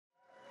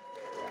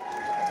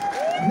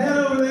And that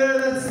over there,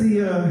 that's the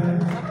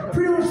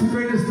pretty much the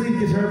greatest lead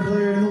guitar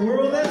player in the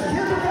world. That's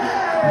Ken Bethea.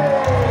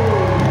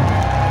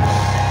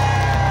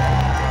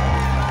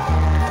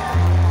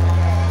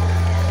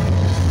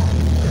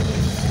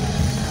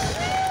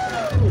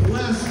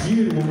 Last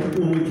June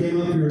when we came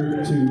up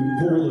here to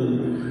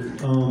Portland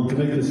to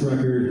make this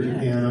record,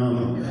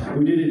 and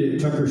we did it at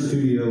Tucker's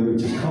studio,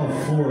 which is called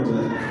Floor,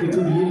 but it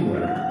could be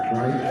anywhere,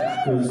 right?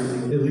 Because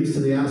at least to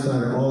the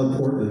outsider, all of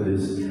Portland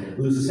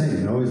looks the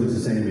same. It always looks the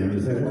same. You know,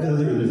 there's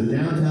a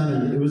downtown,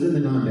 and it was in the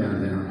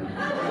non-downtown.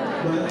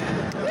 But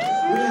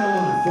we had a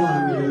lot of fun.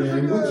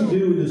 And what you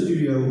do in the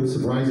studio,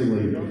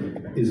 surprisingly,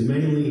 is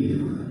mainly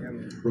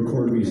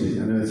record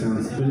music. I know it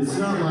sounds, but it's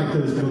not like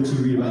those books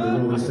you read about the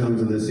Rolling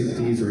Stones of the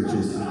 60s or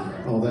just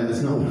all that.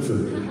 It's not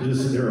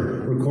just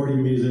they're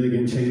recording music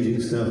and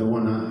changing stuff and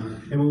whatnot.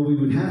 And when we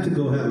would have to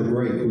go have a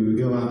break, we would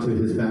go out to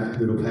his back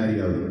little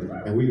patio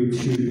and we would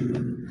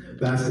shoot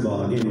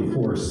basketball, a game of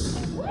horse.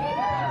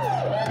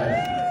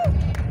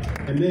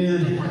 And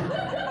then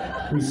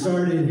we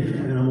started,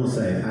 and I'm gonna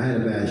say, I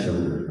had a bad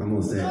shoulder. I'm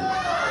gonna say, I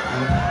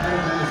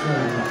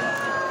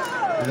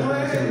had a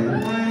bad shoulder.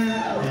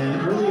 And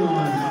early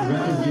on,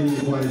 Rhett was getting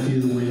quite a few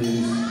of the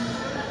wins.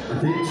 I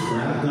think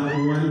Trap got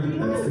one.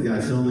 That's the guy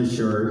selling the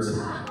shirts.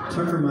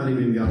 Tucker might have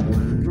even got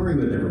one. Murray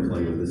would never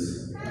play with us.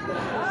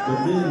 But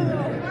then,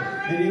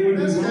 and it would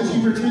that's because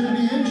you pretend to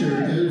be injured.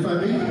 And if I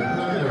beat you, I'm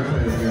not going to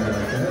play with a guy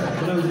like that.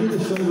 But I was getting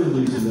the shoulder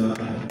loosened up.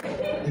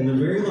 And the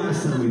very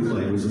last time we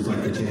played, which was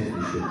like the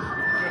championship,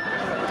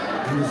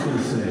 I'm just going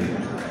to say,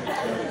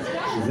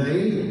 they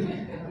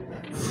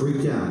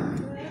freaked out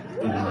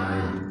in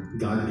my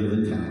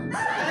God-given talents.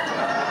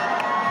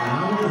 And I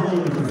went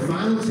home with the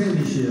final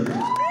championship of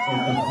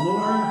the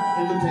Floor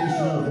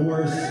Invitational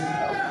Horse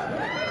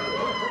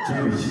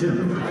Championship,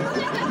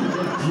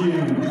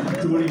 June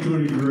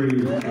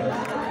 2023.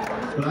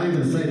 But I ain't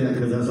gonna say that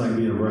because that's like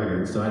being a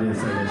bragger, so I didn't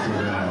say that shit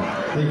at all.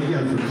 Thank you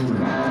guys for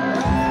coming.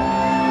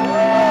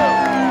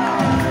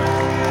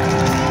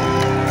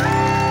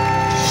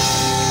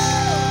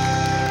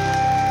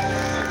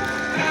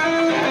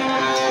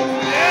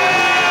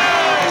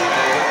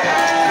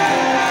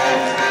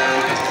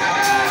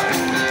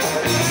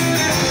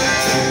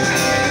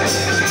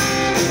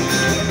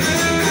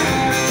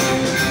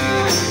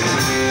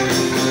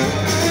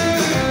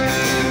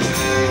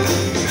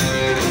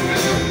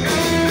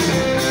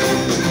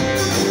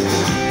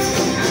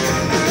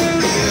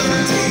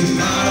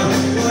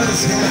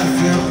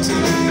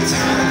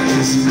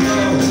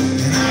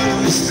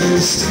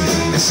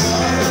 It's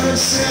hard to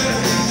sit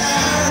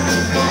at the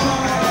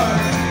bar.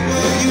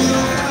 Well, you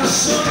know how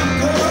some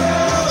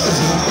girls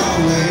are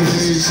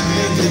always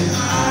making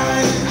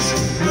eyes.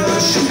 Well,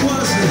 she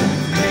wasn't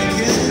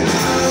making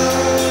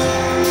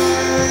eyes.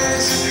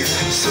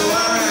 So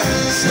I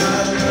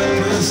started up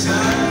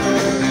beside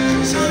her.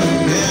 So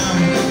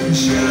damn,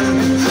 she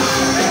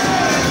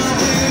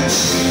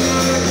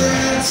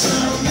had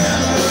some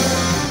yellow.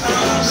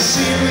 I'm a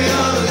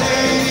serial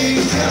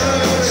lady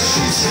killer.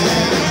 She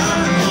said,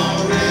 I'm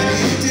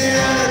already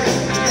dead.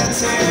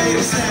 That's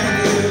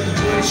exactly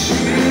what she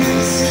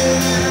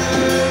said.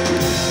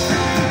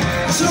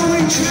 So we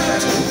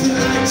tripped, the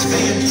night's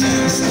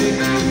fantastic.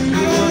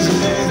 It was a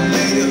long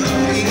night of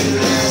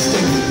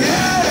elastic.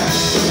 Yeah!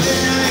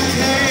 Midnight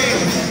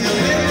came, and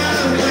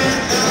midnight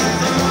went. I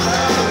thought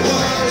I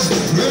was the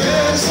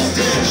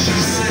president. She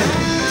said,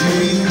 do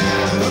you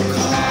have a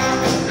car?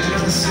 And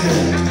I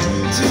said,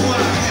 do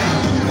I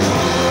have a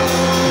car?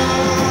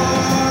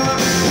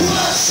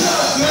 What's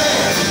up,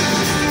 man?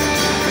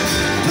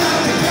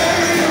 About to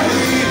bury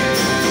me.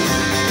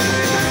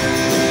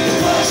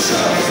 What's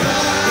up,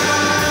 man?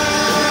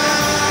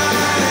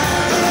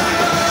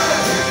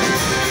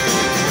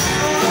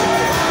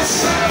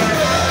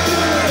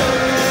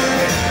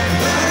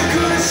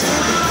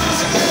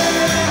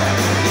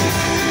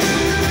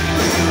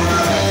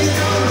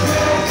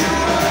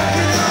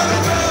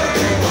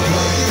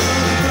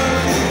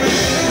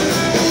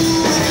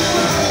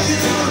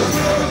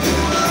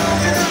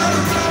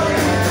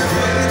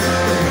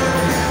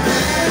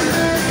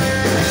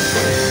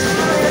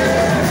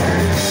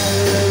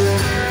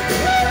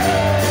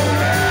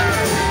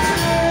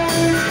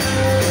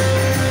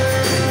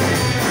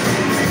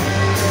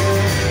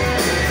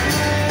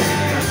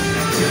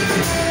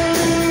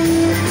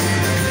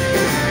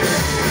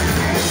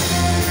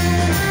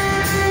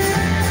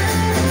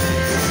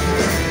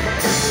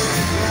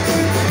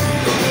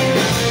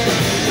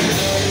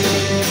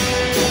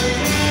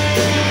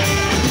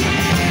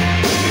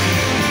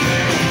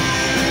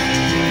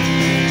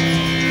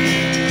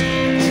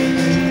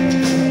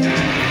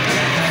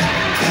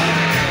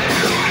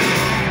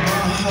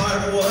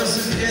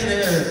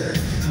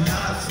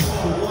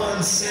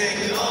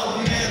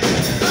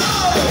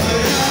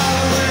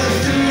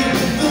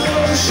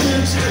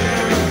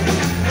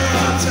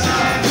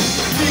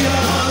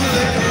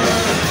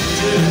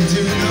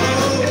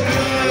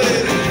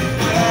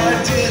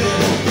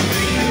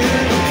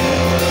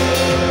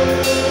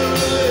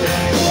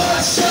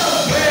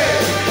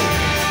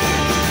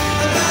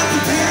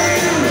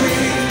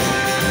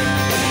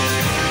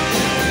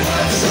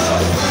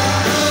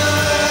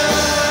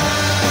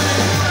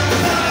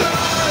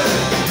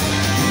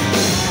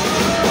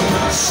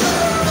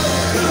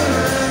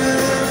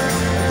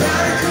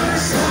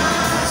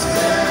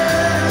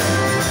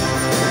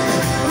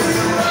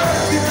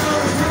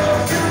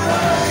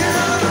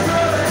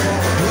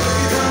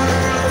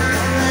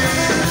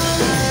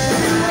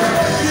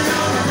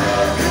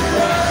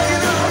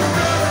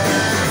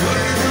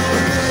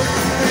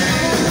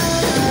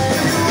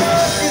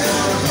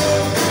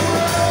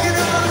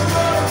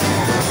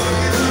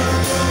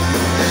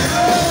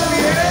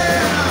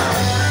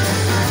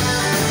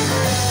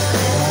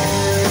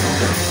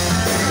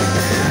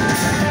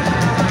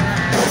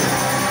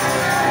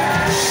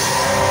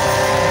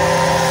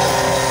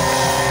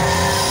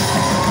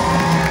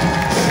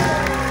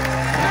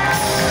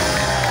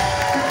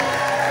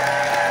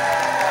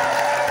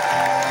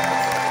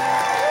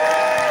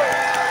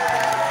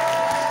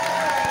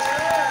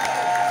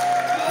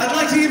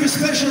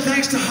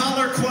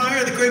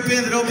 Choir, the great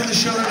band that opened the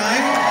show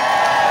tonight.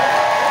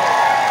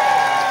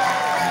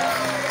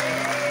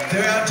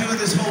 They're out doing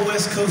this whole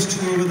West Coast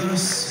tour with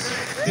us.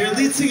 Their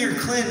lead singer,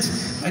 Clint,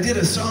 I did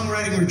a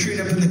songwriting retreat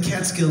up in the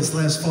Catskills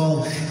last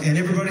fall, and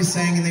everybody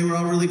sang, and they were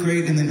all really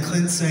great, and then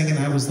Clint sang, and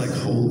I was like,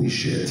 holy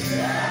shit.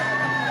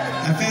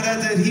 I found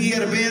out that he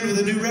had a band with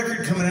a new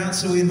record coming out,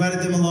 so we invited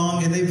them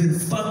along, and they've been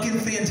fucking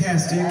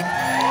fantastic.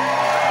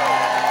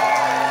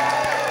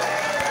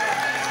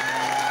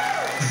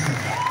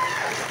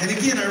 And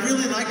again, I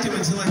really liked him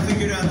until I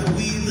figured out that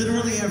we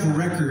literally have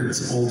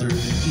records older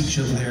than each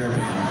of their band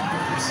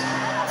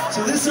members.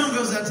 So this song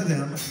goes out to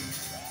them.